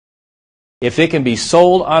If it can be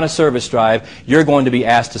sold on a service drive, you're going to be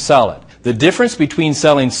asked to sell it. The difference between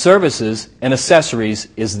selling services and accessories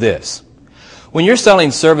is this. When you're selling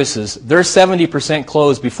services, they're 70%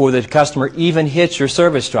 closed before the customer even hits your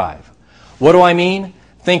service drive. What do I mean?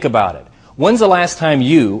 Think about it. When's the last time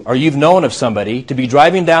you or you've known of somebody to be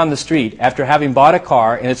driving down the street after having bought a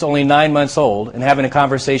car and it's only 9 months old and having a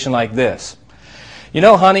conversation like this? You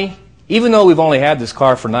know, honey, even though we've only had this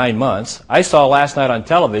car for 9 months, I saw last night on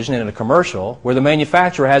television in a commercial where the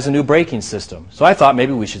manufacturer has a new braking system. So I thought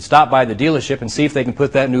maybe we should stop by the dealership and see if they can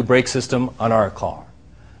put that new brake system on our car.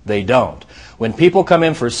 They don't. When people come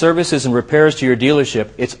in for services and repairs to your dealership,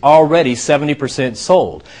 it's already 70%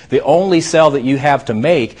 sold. The only sell that you have to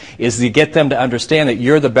make is to get them to understand that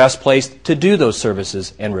you're the best place to do those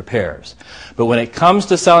services and repairs. But when it comes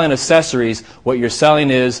to selling accessories, what you're selling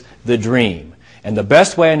is the dream. And the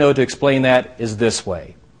best way I know to explain that is this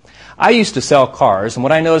way. I used to sell cars, and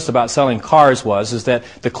what I noticed about selling cars is that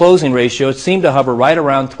the closing ratio seemed to hover right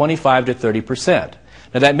around 25 to 30%.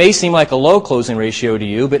 Now that may seem like a low closing ratio to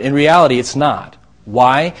you, but in reality it's not.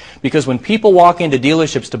 Why? Because when people walk into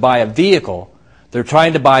dealerships to buy a vehicle, they're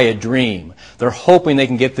trying to buy a dream. They're hoping they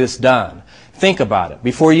can get this done. Think about it.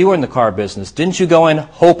 Before you were in the car business, didn't you go in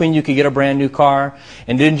hoping you could get a brand new car?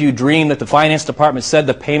 And didn't you dream that the finance department said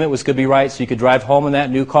the payment was going to be right so you could drive home in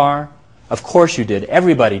that new car? Of course you did.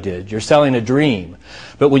 Everybody did. You're selling a dream.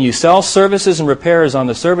 But when you sell services and repairs on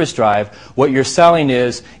the service drive, what you're selling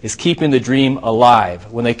is keeping the dream alive.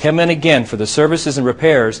 When they come in again for the services and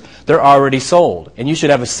repairs, they're already sold. And you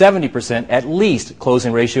should have a 70% at least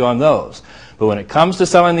closing ratio on those. But when it comes to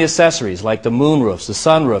selling the accessories like the moonroofs, the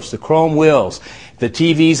sunroofs, the chrome wheels, the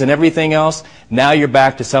TVs and everything else, now you're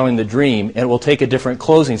back to selling the dream, and it will take a different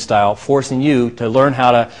closing style, forcing you to learn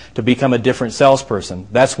how to become a different salesperson.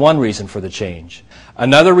 That's one reason for the change.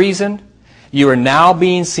 Another reason, you are now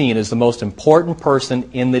being seen as the most important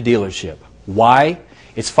person in the dealership. Why?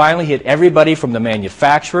 It's finally hit everybody from the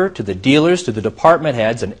manufacturer to the dealers to the department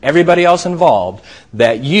heads and everybody else involved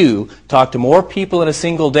that you talk to more people in a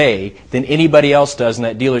single day than anybody else does in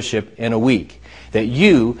that dealership in a week. That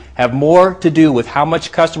you have more to do with how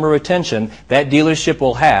much customer retention that dealership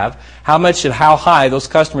will have, how much and how high those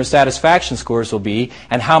customer satisfaction scores will be,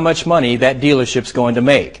 and how much money that dealership's going to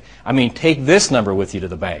make. I mean, take this number with you to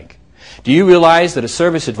the bank. Do you realize that a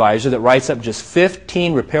service advisor that writes up just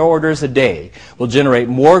 15 repair orders a day will generate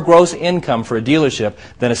more gross income for a dealership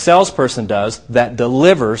than a salesperson does that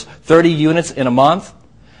delivers 30 units in a month?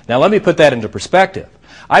 Now let me put that into perspective.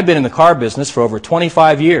 I've been in the car business for over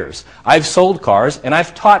 25 years. I've sold cars and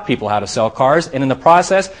I've taught people how to sell cars, and in the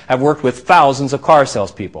process I've worked with thousands of car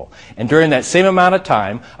salespeople. And during that same amount of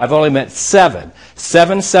time, I've only met seven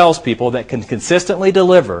salespeople that can consistently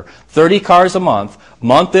deliver 30 cars a month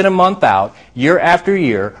in and month out, year after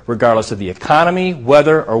year, regardless of the economy,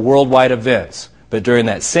 weather, or worldwide events. But during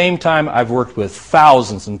that same time, I've worked with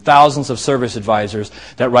thousands and thousands of service advisors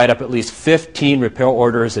that write up at least 15 repair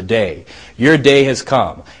orders a day. Your day has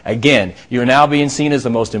come. Again, you're now being seen as the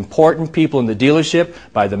most important people in the dealership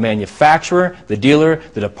by the manufacturer, the dealer,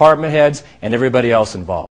 the department heads, and everybody else involved.